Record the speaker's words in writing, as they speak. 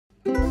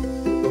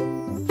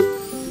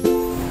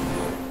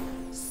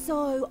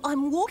So,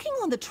 I'm walking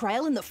on the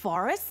trail in the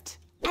forest,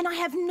 and I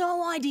have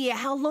no idea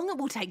how long it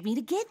will take me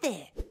to get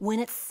there when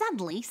it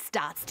suddenly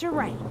starts to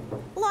rain.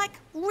 Like,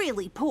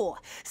 really poor.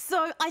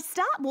 So, I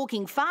start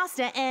walking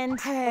faster and...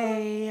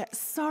 Hey,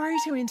 sorry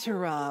to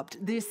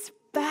interrupt this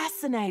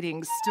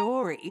fascinating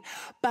story,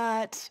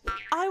 but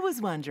I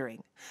was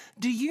wondering,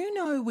 do you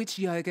know which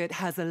yogurt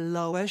has a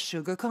lower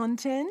sugar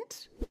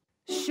content?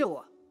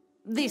 Sure,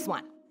 this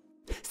one.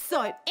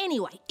 So,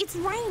 anyway, it's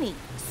raining,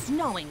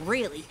 snowing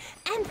really,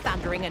 and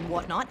thundering and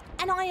whatnot,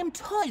 and I am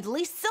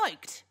totally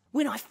soaked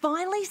when I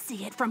finally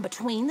see it from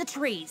between the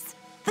trees.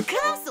 The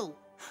castle!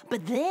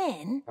 But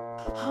then...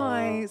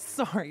 Hi,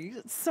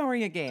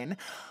 sorry again.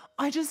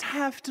 I just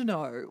have to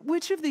know,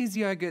 which of these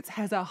yogurts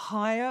has a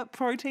higher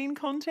protein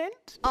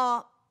content?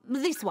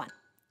 This one.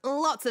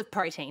 Lots of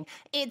protein.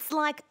 It's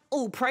like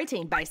all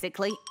protein,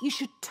 basically. You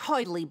should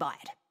totally buy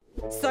it.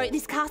 So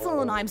this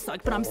castle and I'm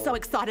soaked, but I'm so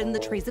excited and the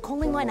trees are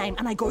calling my name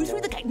and I go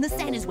through the gate and the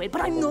sand is wet,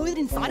 but I know that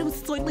inside it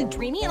was totally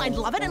dreamy and I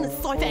love it and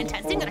it's so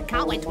fantastic and I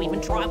can't wait to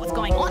even try what's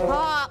going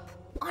on.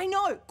 I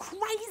know,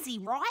 crazy,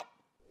 right?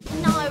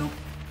 No.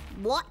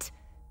 What?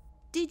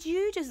 Did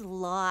you just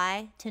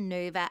lie to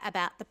Noova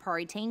about the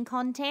protein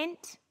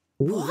content?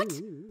 What?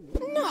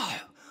 No,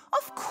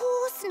 of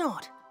course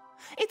not.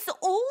 It's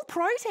all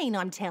protein,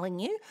 I'm telling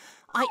you.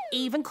 I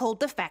even called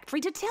the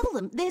factory to tell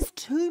them there's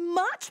too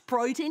much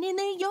protein in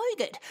their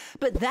yogurt.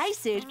 But they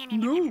said,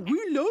 no,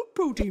 we love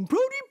protein.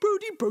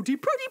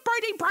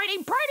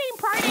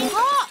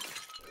 Oh!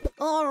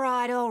 All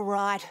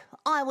right.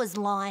 I was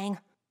lying.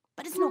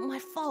 But it's not my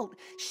fault.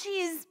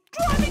 She is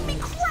driving me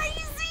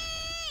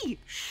crazy.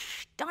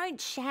 Shh, don't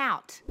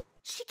shout.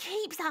 She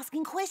keeps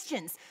asking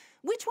questions.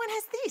 Which one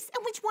has this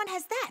and which one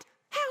has that?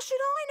 How should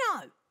I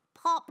know?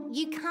 Pop,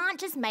 you can't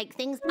just make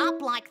things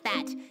up like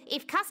that.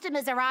 If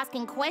customers are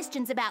asking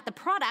questions about the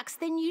products,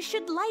 then you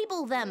should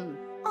label them.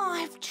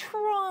 I've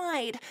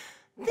tried.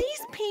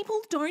 These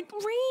people don't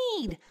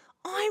read.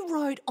 I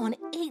wrote on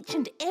each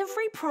and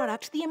every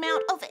product the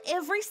amount of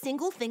every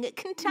single thing it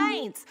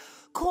contains.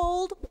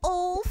 Called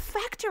all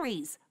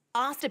factories.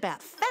 Asked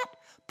about fat,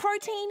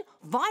 protein,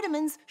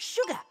 vitamins,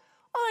 sugar.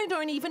 I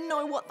don't even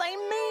know what they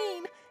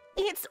mean.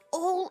 It's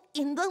all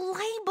in the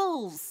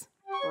labels.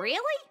 Really?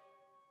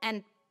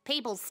 And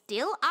people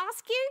still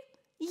ask you?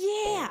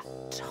 Yeah,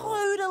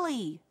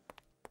 totally.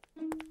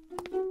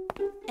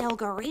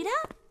 Elgarita?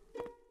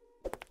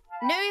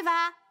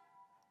 Noova?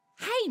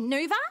 Hey,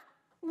 Noova?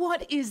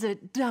 What is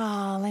it,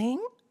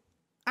 darling?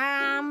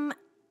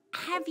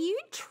 Have you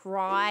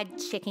tried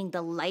checking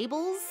the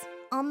labels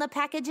on the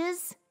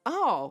packages?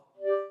 Oh,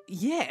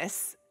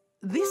 yes.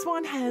 This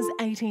one has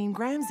 18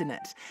 grams in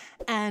it,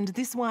 and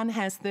this one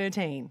has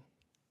 13.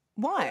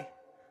 Why?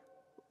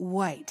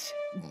 Wait,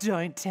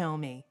 don't tell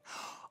me.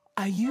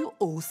 Are you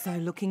also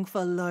looking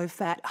for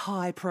low-fat,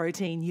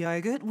 high-protein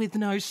yogurt with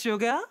no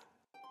sugar?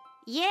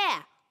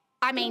 Yeah.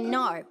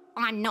 No,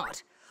 I'm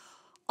not.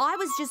 I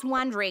was just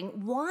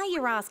wondering why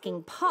you're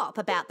asking Pop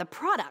about the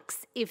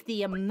products if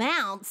the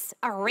amounts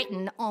are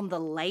written on the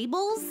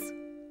labels.